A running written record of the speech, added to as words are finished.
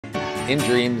In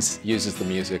Dreams uses the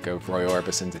music of Roy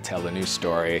Orbison to tell a new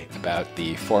story about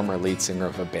the former lead singer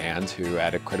of a band who,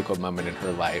 at a critical moment in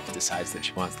her life, decides that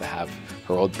she wants to have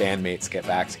her old bandmates get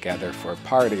back together for a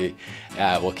party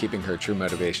while keeping her true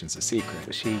motivations a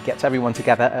secret. She gets everyone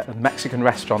together at a Mexican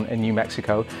restaurant in New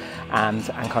Mexico and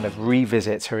kind of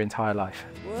revisits her entire life.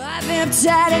 Well, I've been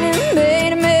tired and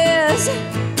made a mess,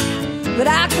 but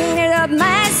I clean it up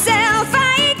myself,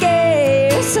 I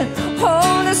guess.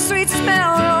 Oh, the sweet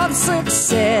smell of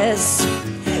success,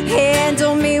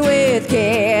 handle me with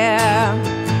care.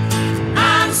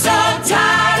 I'm so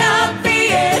tired of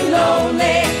being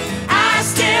lonely, I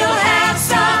still have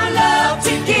some love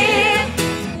to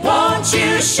give. Won't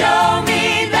you show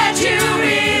me that you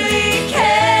really care?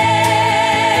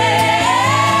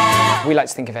 We like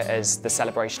to think of it as the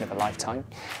celebration of a lifetime.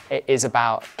 It is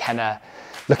about Kenna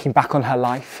looking back on her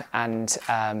life and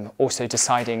also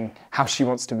deciding how she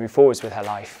wants to move forwards with her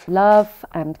life. Love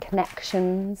and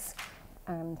connections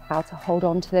and how to hold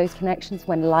on to those connections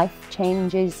when life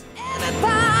changes.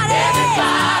 Everybody,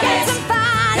 get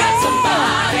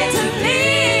somebody to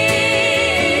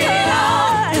lean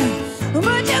on.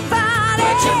 Put your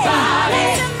body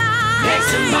next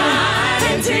to mine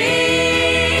and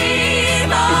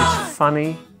dream on. It's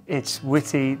funny, it's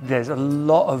witty, there's a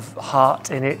lot of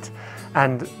heart in it.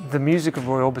 And the music of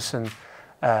Roy Orbison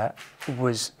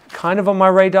was kind of on my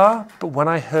radar, but when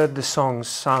I heard the songs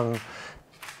sung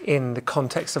in the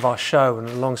context of our show and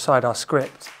alongside our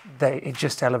script, it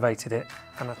just elevated it.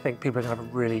 And I think people are going to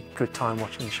have a really good time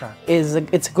watching the show.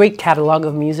 It's a great catalogue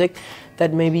of music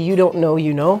that maybe you don't know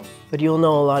you know, but you'll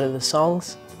know a lot of the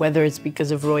songs, whether it's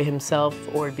because of Roy himself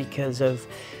or because of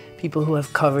people who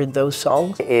have covered those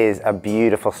songs. It is a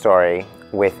beautiful story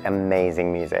with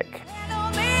amazing music.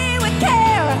 With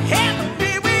care.